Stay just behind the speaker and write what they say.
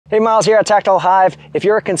Hey, Miles here at Tactile Hyve. If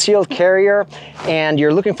you're a concealed carrier and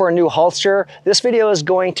you're looking for a new holster, this video is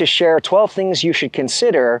going to share 12 things you should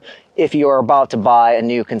consider if you are about to buy a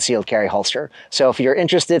new concealed carry holster. So if you're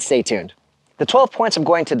interested, stay tuned. The 12 points I'm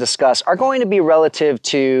going to discuss are going to be relative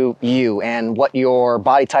to you and what your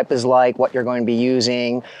body type is like, what you're going to be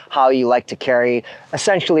using, how you like to carry,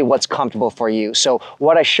 essentially what's comfortable for you. So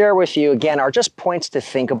what I share with you, again, are just points to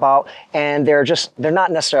think about, and they're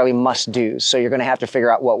not necessarily must-dos, so you're going to have to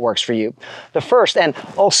figure out what works for you. The first, and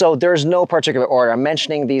also there's no particular order, I'm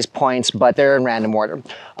mentioning these points, but they're in random order.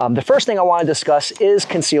 The first thing I want to discuss is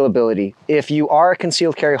concealability. If you are a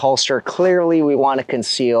concealed carry holster, clearly we want to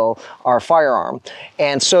conceal our firearm.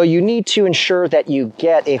 And so you need to ensure that you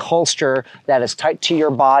get a holster that is tight to your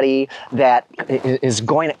body, that is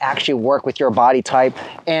going to actually work with your body type.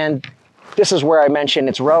 And this is where I mentioned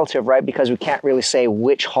it's relative, right? Because we can't really say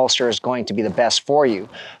which holster is going to be the best for you.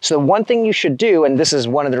 So one thing you should do, and this is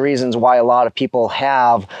one of the reasons why a lot of people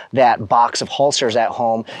have that box of holsters at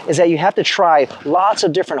home, is that you have to try lots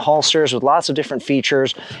of different holsters with lots of different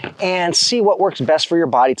features and see what works best for your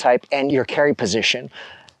body type and your carry position.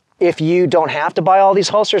 If you don't have to buy all these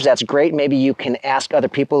holsters, that's great. Maybe you can ask other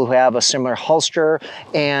people who have a similar holster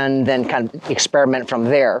and then kind of experiment from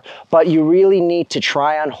there. But you really need to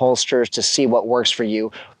try on holsters to see what works for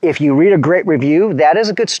you. If you read a great review, that is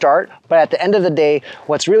a good start. But at the end of the day,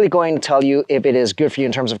 what's really going to tell you if it is good for you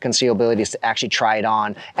in terms of concealability is to actually try it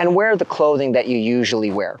on and wear the clothing that you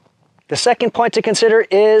usually wear. The second point to consider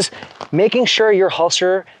is making sure your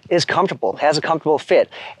holster is comfortable, has a comfortable fit.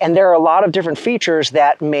 And there are a lot of different features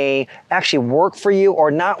that may actually work for you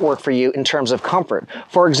or not work for you in terms of comfort.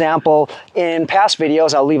 For example, in past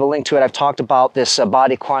videos, I'll leave a link to it, I've talked about this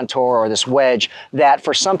body contour or this wedge that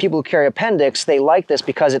for some people who carry appendix, they like this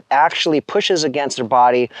because it actually pushes against their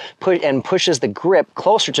body and pushes the grip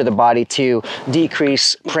closer to the body to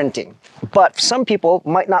decrease printing. But some people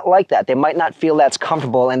might not like that. They might not feel that's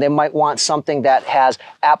comfortable and they might want something that has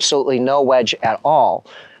absolutely no wedge at all.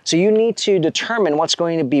 So you need to determine what's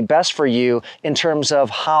going to be best for you in terms of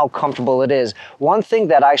how comfortable it is. One thing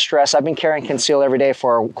that I stress, I've been carrying conceal every day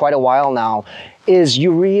for quite a while now, is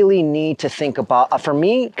you really need to think about, for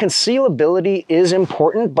me, concealability is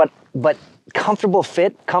important, but comfortable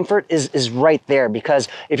fit, comfort is right there, because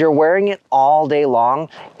if you're wearing it all day long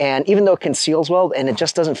and even though it conceals well and it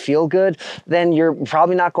just doesn't feel good, then you're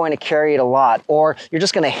probably not going to carry it a lot, or you're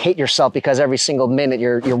just going to hate yourself because every single minute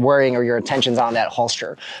you're wearing or your attention's on that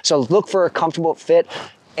holster. So look for a comfortable fit.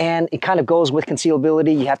 And it kind of goes with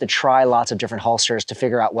concealability. You have to try lots of different holsters to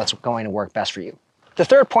figure out what's going to work best for you. The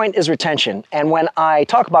third point is retention. And when I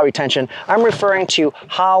talk about retention, I'm referring to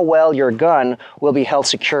how well your gun will be held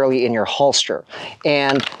securely in your holster.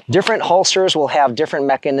 And different holsters will have different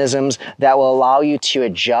mechanisms that will allow you to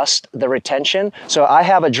adjust the retention. So I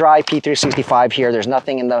have a dry P365 here. There's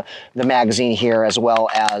nothing in the magazine here, as well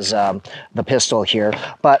as the pistol here.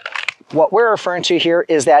 But what we're referring to here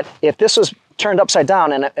is that if this was turned upside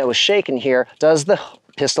down and it was shaken here, does the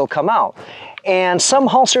pistol come out? And some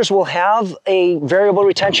holsters will have a variable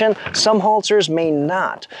retention, some holsters may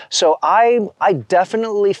not. So I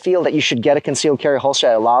definitely feel that you should get a concealed carry holster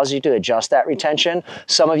that allows you to adjust that retention.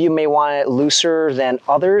 Some of you may want it looser than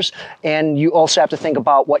others, and you also have to think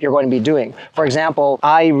about what you're going to be doing. For example,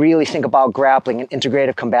 I really think about grappling and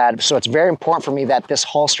integrative combative, so it's very important for me that this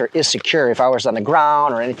holster is secure if I was on the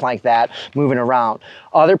ground or anything like that, moving around.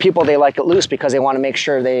 Other people, they like it loose because they want to make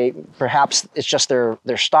sure perhaps it's just their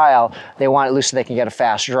style, they want it loose so they can get a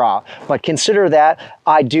fast draw. But consider that.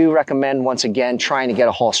 I do recommend, once again, trying to get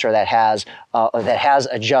a holster that has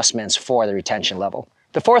adjustments for the retention level.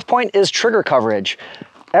 The fourth point is trigger coverage.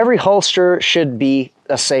 Every holster should be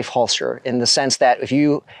a safe holster in the sense that if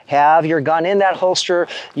you have your gun in that holster,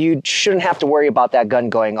 you shouldn't have to worry about that gun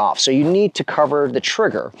going off. So you need to cover the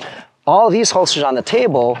trigger. All of these holsters on the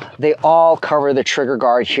table, they all cover the trigger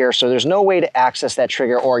guard here, so there's no way to access that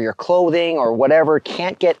trigger, or your clothing or whatever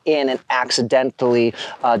can't get in and accidentally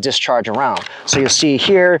discharge around. So you'll see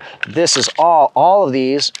here, this is all of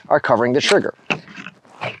these are covering the trigger.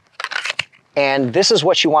 And this is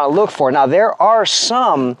what you want to look for. Now there are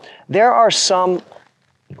some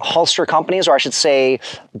holster companies, or I should say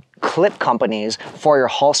clip companies for your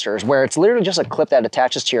holsters, where it's literally just a clip that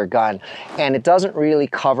attaches to your gun and it doesn't really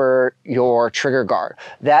cover your trigger guard.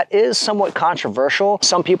 That is somewhat controversial.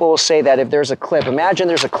 Some people will say that if there's a clip, imagine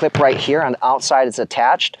there's a clip right here on the outside, it's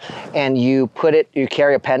attached, and you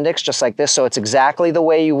carry appendix just like this, so it's exactly the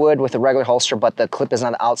way you would with a regular holster, but the clip is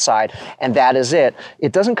on the outside, and that is it.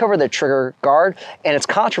 It doesn't cover the trigger guard, and it's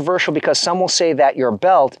controversial because some will say that your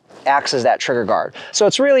belt acts as that trigger guard. So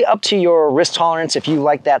it's really up to your risk tolerance if you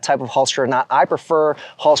like that type type of holster or not. I prefer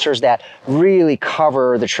holsters that really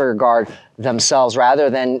cover the trigger guard themselves rather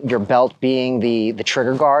than your belt being the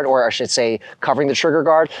trigger guard, or I should say covering the trigger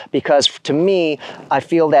guard, because to me, I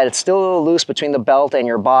feel that it's still a little loose between the belt and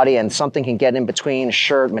your body, and something can get in between,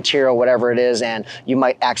 shirt, material, whatever it is, and you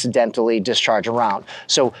might accidentally discharge around.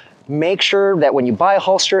 So make sure that when you buy a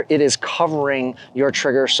holster, it is covering your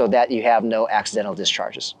trigger so that you have no accidental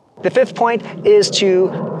discharges. The fifth point is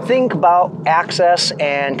to think about access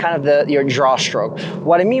and kind of your draw stroke.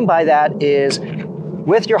 What I mean by that is,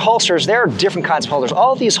 with your holsters, there are different kinds of holsters.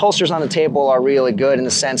 All of these holsters on the table are really good in the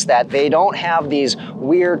sense that they don't have these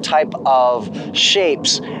weird type of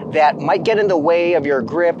shapes that might get in the way of your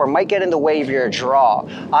grip or might get in the way of your draw.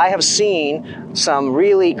 I have seen some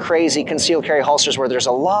really crazy concealed carry holsters where there's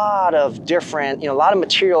a lot of different, a lot of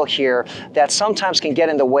material here that sometimes can get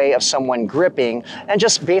in the way of someone gripping and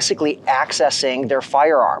just basically accessing their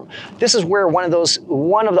firearm. This is where one of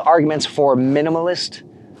the arguments for minimalist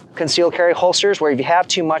concealed carry holsters, where if you have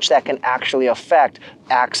too much, that can actually affect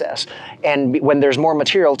access. And when there's more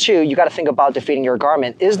material too, you got to think about defeating your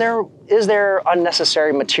garment. Is there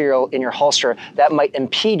unnecessary material in your holster that might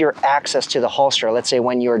impede your access to the holster? Let's say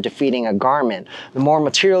when you're defeating a garment, the more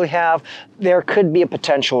material you have, there could be a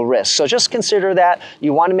potential risk. So just consider that.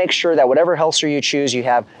 You want to make sure that whatever holster you choose, you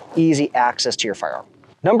have easy access to your firearm.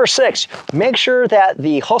 Number 6, make sure that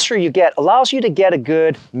the holster you get allows you to get a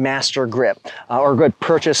good master grip or a good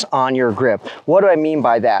purchase on your grip. What do I mean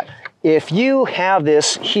by that? If you have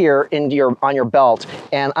this here on your belt,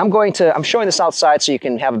 and I'm showing this outside so you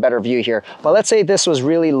can have a better view here, but let's say this was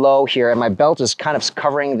really low here and my belt is kind of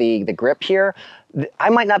covering the grip here, I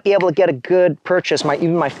might not be able to get a good purchase,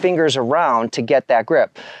 even my fingers around to get that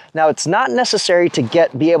grip. Now, it's not necessary to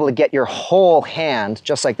be able to get your whole hand,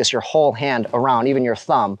 just like this, your whole hand around, even your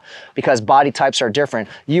thumb, because body types are different.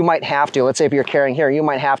 You might have to, let's say if you're carrying here, you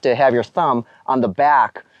might have to have your thumb on the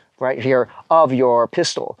back right here of your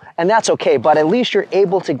pistol. And that's okay, but at least you're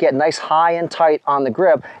able to get nice high and tight on the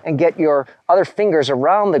grip and get your other fingers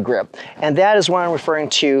around the grip. And that is what I'm referring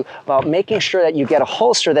to about making sure that you get a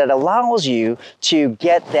holster that allows you to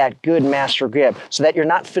get that good master grip so that you're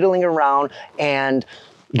not fiddling around and,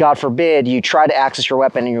 God forbid, you try to access your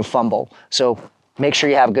weapon and you fumble. So make sure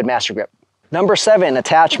you have a good master grip. Number 7,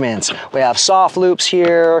 attachments. We have soft loops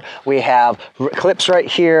here, we have clips right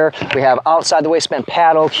here, we have outside the waistband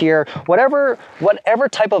paddle here. Whatever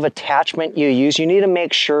type of attachment you use, you need to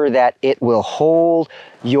make sure that it will hold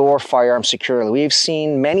your firearm securely. We've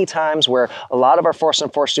seen many times where a lot of our Force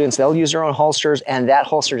and Force students, they'll use their own holsters and that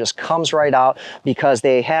holster just comes right out because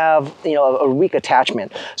they have a weak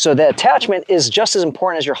attachment. So the attachment is just as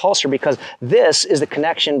important as your holster because this is the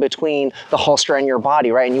connection between the holster and your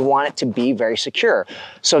body, right? And you want it to be very secure.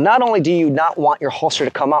 So not only do you not want your holster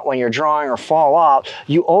to come out when you're drawing or fall out,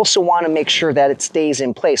 you also want to make sure that it stays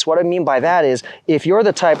in place. What I mean by that is if you're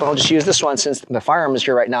the type, I'll just use this one since the firearm is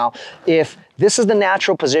here right now, if this is the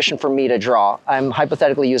natural position for me to draw. I'm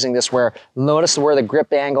hypothetically using this where notice where the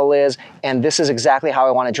grip angle is, and this is exactly how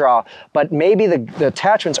I want to draw. But maybe the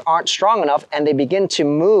attachments aren't strong enough and they begin to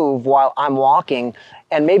move while I'm walking,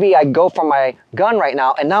 and maybe I go for my gun right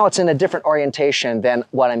now, and now it's in a different orientation than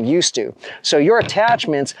what I'm used to. So your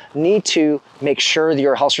attachments need to make sure that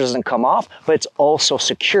your holster doesn't come off, but it's also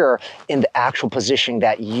secure in the actual position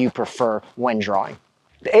that you prefer when drawing.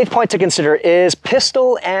 The 8th point to consider is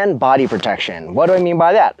pistol and body protection. What do I mean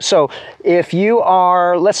by that? So if you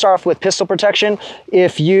are, let's start off with pistol protection.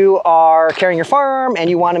 If you are carrying your firearm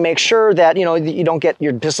and you want to make sure that you don't get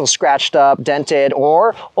your pistol scratched up, dented,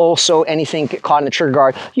 or also anything caught in the trigger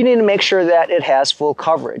guard, you need to make sure that it has full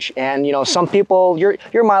coverage. And some people,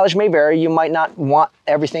 your mileage may vary. You might not want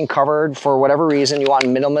everything covered for whatever reason. You want a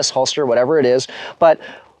minimalist holster, whatever it is. But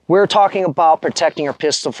we're talking about protecting your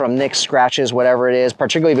pistol from nicks, scratches, whatever it is,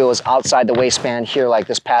 particularly if it was outside the waistband here, like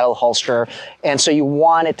this paddle holster. And so you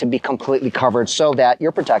want it to be completely covered so that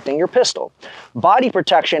you're protecting your pistol. Body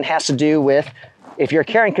protection has to do with, if you're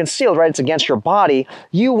carrying concealed, right, it's against your body,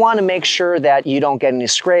 you want to make sure that you don't get any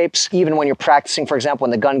scrapes. Even when you're practicing, for example,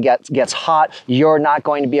 when the gun gets hot, you're not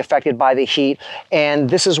going to be affected by the heat. And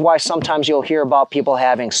this is why sometimes you'll hear about people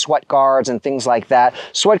having sweat guards and things like that.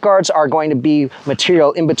 Sweat guards are going to be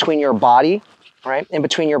material in between your body, right, in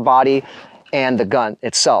between your body and the gun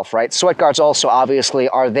itself, right? Sweat guards also obviously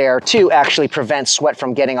are there to actually prevent sweat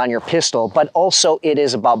from getting on your pistol, but also it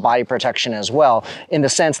is about body protection as well, in the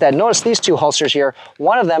sense that, notice these two holsters here,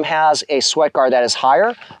 one of them has a sweat guard that is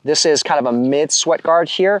higher. This is kind of a mid sweat guard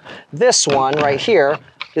here. This one right here,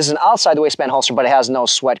 this is an outside the waistband holster, but it has no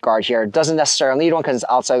sweat guard here. It doesn't necessarily need one because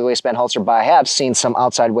it's outside the waistband holster, but I have seen some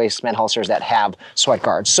outside waistband holsters that have sweat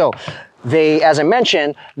guards. So They, as I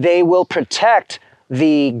mentioned, they will protect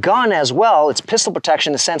the gun as well. It's pistol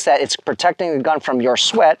protection in the sense that it's protecting the gun from your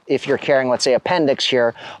sweat if you're carrying, let's say, appendix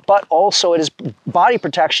here, but also it is body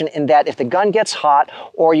protection in that if the gun gets hot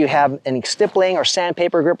or you have any stippling or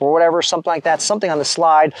sandpaper grip or whatever, something like that, something on the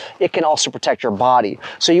slide, it can also protect your body.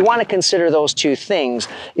 So you want to consider those two things.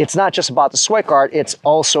 It's not just about the sweat guard, it's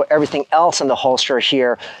also everything else in the holster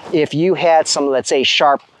here. If you had some, let's say,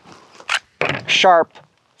 sharp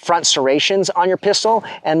front serrations on your pistol,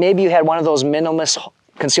 and maybe you had one of those minimalist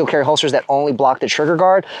concealed carry holsters that only block the trigger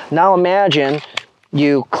guard. Now imagine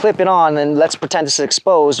you clip it on, and let's pretend this is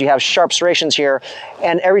exposed. You have sharp serrations here,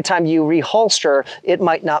 and every time you reholster, it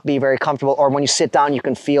might not be very comfortable, or when you sit down, you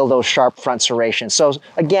can feel those sharp front serrations. So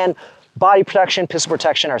again, body protection, pistol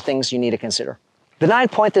protection are things you need to consider. The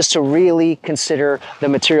 9th point is to really consider the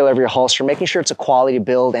material of your holster, making sure it's a quality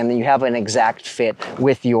build and then you have an exact fit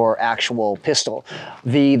with your actual pistol.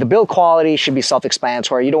 The build quality should be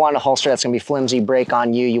self-explanatory. You don't want a holster that's going to be flimsy, break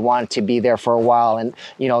on you. You want it to be there for a while. And,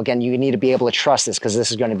 you know, again, you need to be able to trust this because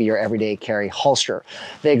this is going to be your everyday carry holster.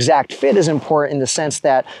 The exact fit is important in the sense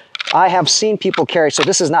that I have seen people carry, so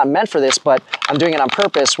this is not meant for this, but I'm doing it on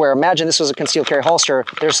purpose, where imagine this was a concealed carry holster.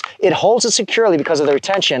 It holds it securely because of the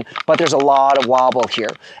retention, but there's a lot of wobble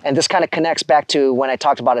here. And this kind of connects back to when I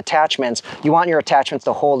talked about attachments. You want your attachments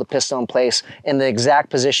to hold the pistol in place in the exact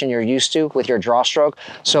position you're used to with your draw stroke.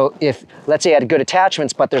 So if, let's say I had good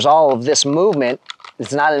attachments, but there's all of this movement,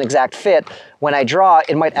 it's not an exact fit. When I draw,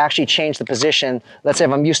 it might actually change the position. Let's say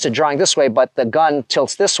if I'm used to drawing this way, but the gun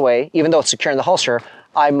tilts this way, even though it's secure in the holster,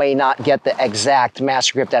 I may not get the exact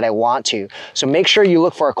master grip that I want to. So make sure you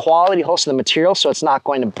look for a quality holster of the material so it's not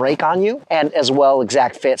going to break on you, and as well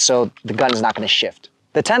exact fit so the gun is not going to shift.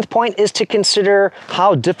 The 10th point is to consider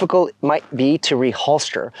how difficult it might be to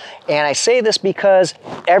reholster. And I say this because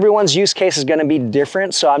everyone's use case is going to be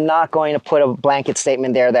different, so I'm not going to put a blanket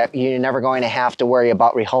statement there that you're never going to have to worry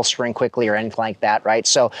about reholstering quickly or anything like that, right?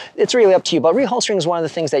 So it's really up to you, but reholstering is one of the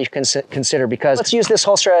things that you can consider because let's use this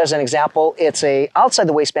holster as an example. It's a outside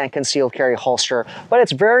the waistband concealed carry holster, but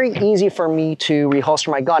it's very easy for me to reholster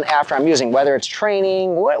my gun after I'm using, whether it's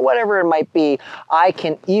training, whatever it might be. I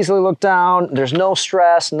can easily look down, there's no stress,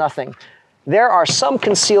 nothing. There are some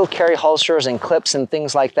concealed carry holsters and clips and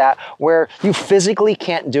things like that where you physically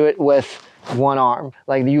can't do it with one arm.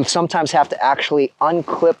 Like you sometimes have to actually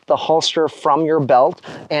unclip the holster from your belt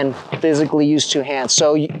and physically use two hands.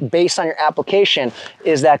 So based on your application,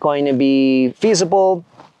 is that going to be feasible?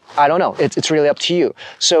 I don't know. It's really up to you.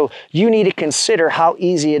 So you need to consider how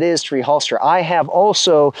easy it is to reholster. I have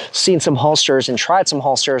also seen some holsters and tried some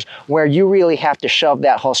holsters where you really have to shove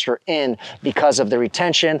that holster in because of the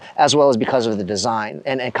retention as well as because of the design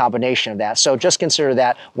and a combination of that. So just consider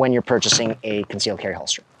that when you're purchasing a concealed carry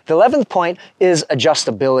holster. The 11th point is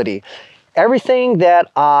adjustability. Everything that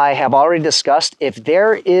I have already discussed, if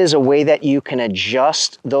there is a way that you can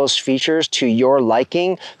adjust those features to your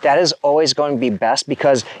liking, that is always going to be best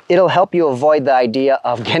because it'll help you avoid the idea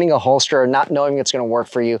of getting a holster and not knowing it's going to work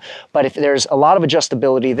for you. But if there's a lot of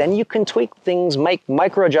adjustability, then you can tweak things, make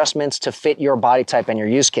micro adjustments to fit your body type and your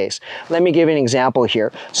use case. Let me give you an example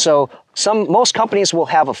here. So most companies will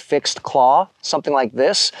have a fixed claw, something like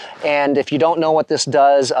this. And if you don't know what this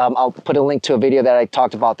does, I'll put a link to a video that I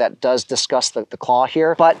talked about that does discuss the claw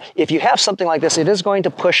here. But if you have something like this, it is going to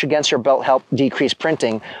push against your belt, help decrease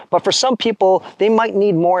printing. But for some people, they might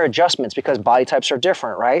need more adjustments because body types are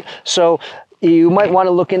different, right? So you might want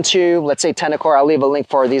to look into, let's say, Tenacor. I'll leave a link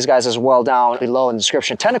for these guys as well down below in the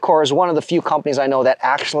description. Tenacor is one of the few companies I know that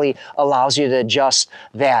actually allows you to adjust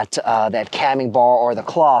that camming bar or the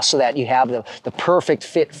claw so that you have the perfect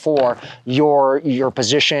fit for your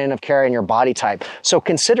position of carry and your body type. So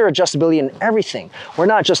consider adjustability in everything. We're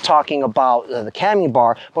not just talking about the camming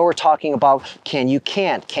bar, but we're talking about can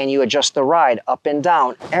you adjust the ride up and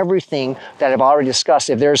down, everything that I've already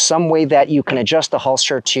discussed. If there's some way that you can adjust the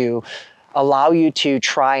holster to allow you to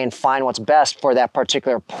try and find what's best for that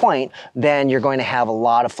particular point, then you're going to have a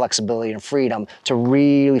lot of flexibility and freedom to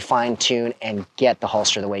really fine tune and get the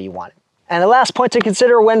holster the way you want it. And the last point to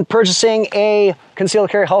consider when purchasing a concealed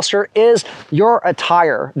carry holster is your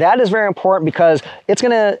attire. That is very important because it's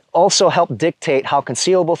going to also help dictate how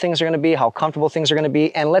concealable things are going to be, how comfortable things are going to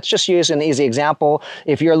be. And let's just use an easy example.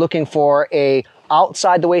 If you're looking for a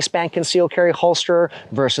outside the waistband concealed carry holster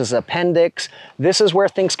versus appendix, this is where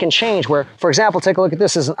things can change. Where, for example, take a look at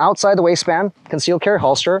this. This is an outside the waistband concealed carry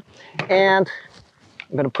holster. And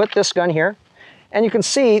I'm going to put this gun here. And you can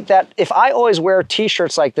see that if I always wear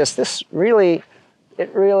t-shirts like this,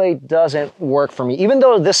 it really doesn't work for me. Even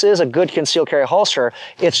though this is a good concealed carry holster,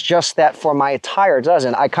 it's just that for my attire it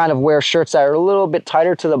doesn't. I kind of wear shirts that are a little bit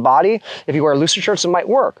tighter to the body. If you wear looser shirts, it might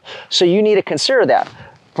work. So you need to consider that.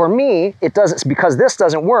 For me, it doesn't, because this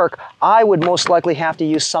doesn't work, I would most likely have to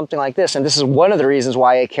use something like this. And this is one of the reasons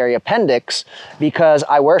why I carry appendix, because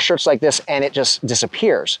I wear shirts like this and it just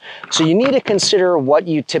disappears. So you need to consider what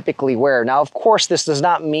you typically wear. Now, of course, this does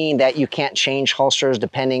not mean that you can't change holsters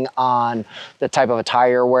depending on the type of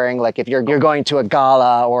attire you're wearing. Like if you're going to a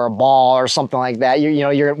gala or a ball or something like that,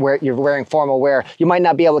 you're wearing formal wear, you might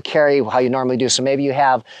not be able to carry how you normally do. So maybe you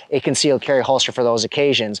have a concealed carry holster for those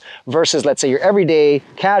occasions versus, let's say, your everyday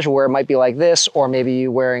casual wear might be like this, or maybe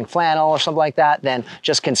you wearing flannel or something like that, then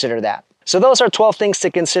just consider that. So those are 12 things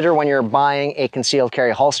to consider when you're buying a concealed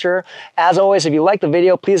carry holster. As always, if you like the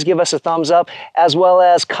video, please give us a thumbs up, as well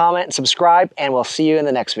as comment and subscribe, and we'll see you in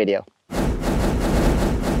the next video.